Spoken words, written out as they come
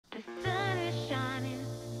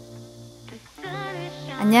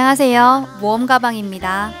안녕하세요. 모험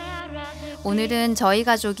가방입니다. 오늘은 저희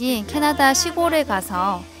가족이 캐나다 시골에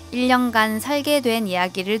가서 1년간 살게 된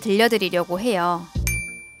이야기를 들려드리려고 해요.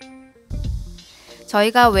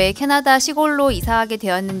 저희가 왜 캐나다 시골로 이사하게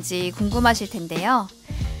되었는지 궁금하실 텐데요.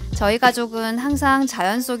 저희 가족은 항상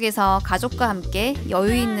자연 속에서 가족과 함께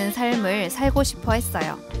여유 있는 삶을 살고 싶어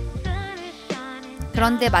했어요.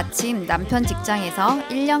 그런데 마침 남편 직장에서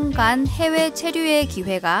 1년간 해외 체류의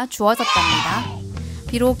기회가 주어졌답니다.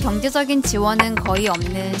 비록 경제적인 지원은 거의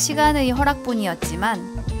없는 시간의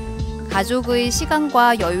허락뿐이었지만 가족의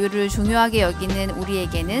시간과 여유를 중요하게 여기는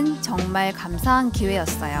우리에게는 정말 감사한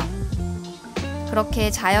기회였어요.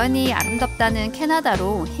 그렇게 자연이 아름답다는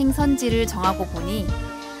캐나다로 행선지를 정하고 보니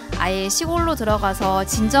아예 시골로 들어가서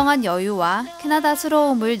진정한 여유와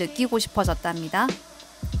캐나다스러움을 느끼고 싶어졌답니다.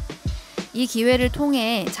 이 기회를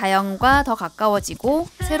통해 자연과 더 가까워지고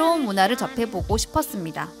새로운 문화를 접해보고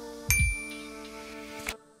싶었습니다.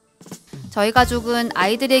 저희 가족은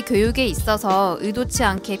아이들의 교육에 있어서 의도치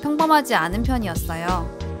않게 평범하지 않은 편이었어요.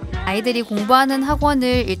 아이들이 공부하는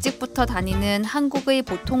학원을 일찍부터 다니는 한국의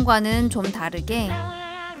보통과는 좀 다르게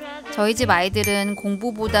저희 집 아이들은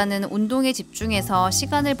공부보다는 운동에 집중해서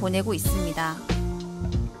시간을 보내고 있습니다.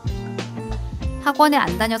 학원에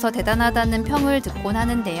안 다녀서 대단하다는 평을 듣곤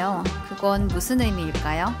하는데요. 그건 무슨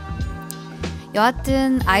의미일까요?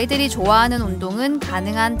 여하튼 아이들이 좋아하는 운동은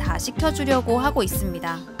가능한 다 시켜주려고 하고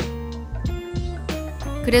있습니다.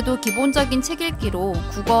 그래도 기본적인 책 읽기로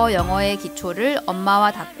국어, 영어의 기초를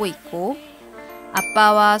엄마와 닦고 있고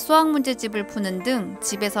아빠와 수학 문제집을 푸는 등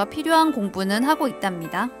집에서 필요한 공부는 하고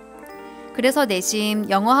있답니다. 그래서 내심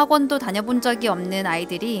영어 학원도 다녀본 적이 없는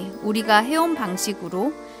아이들이 우리가 해온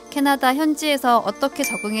방식으로 캐나다 현지에서 어떻게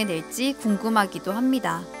적응해낼지 궁금하기도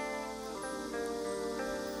합니다.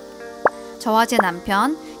 저와 제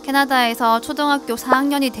남편, 캐나다에서 초등학교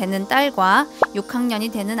 4학년이 되는 딸과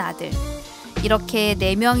 6학년이 되는 아들, 이렇게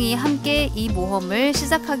 4명이 함께 이 모험을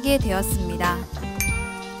시작하게 되었습니다.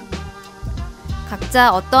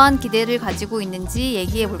 각자 어떠한 기대를 가지고 있는지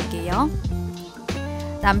얘기해 볼게요.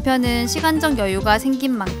 남편은 시간적 여유가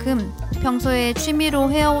생긴 만큼 평소에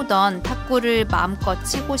취미로 해오던 탁구를 마음껏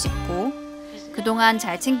치고 싶고 그동안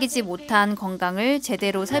잘 챙기지 못한 건강을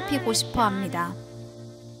제대로 살피고 싶어 합니다.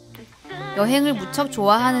 여행을 무척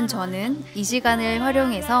좋아하는 저는 이 시간을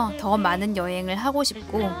활용해서 더 많은 여행을 하고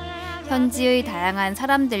싶고 현지의 다양한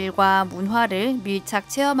사람들과 문화를 밀착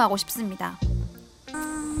체험하고 싶습니다.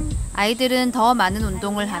 아이들은 더 많은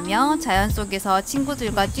운동을 하며 자연 속에서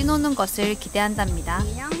친구들과 뛰노는 것을 기대한답니다.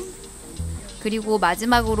 그리고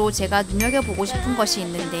마지막으로 제가 눈여겨보고 싶은 것이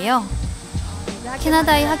있는데요.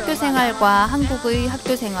 캐나다의 학교 생활과 한국의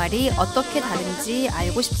학교 생활이 어떻게 다른지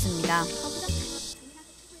알고 싶습니다.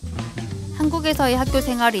 한국에서의 학교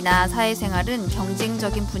생활이나 사회생활은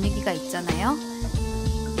경쟁적인 분위기가 있잖아요.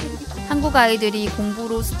 한국 아이들이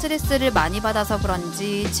공부로 스트레스를 많이 받아서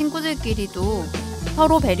그런지 친구들끼리도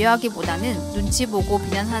서로 배려하기보다는 눈치 보고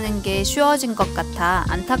비난하는 게 쉬워진 것 같아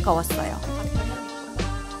안타까웠어요.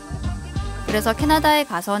 그래서 캐나다에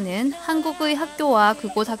가서는 한국의 학교와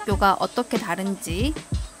그곳 학교가 어떻게 다른지,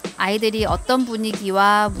 아이들이 어떤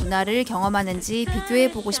분위기와 문화를 경험하는지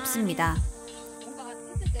비교해보고 싶습니다.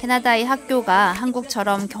 캐나다의 학교가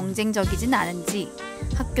한국처럼 경쟁적이진 않은지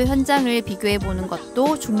학교 현장을 비교해보는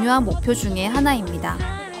것도 중요한 목표 중에 하나입니다.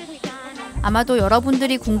 아마도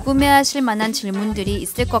여러분들이 궁금해하실 만한 질문들이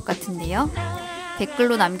있을 것 같은데요.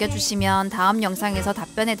 댓글로 남겨주시면 다음 영상에서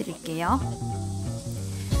답변해 드릴게요.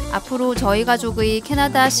 앞으로 저희 가족의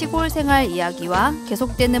캐나다 시골 생활 이야기와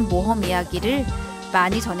계속되는 모험 이야기를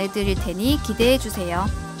많이 전해드릴 테니 기대해주세요.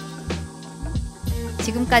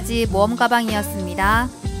 지금까지 모험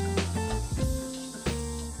가방이었습니다.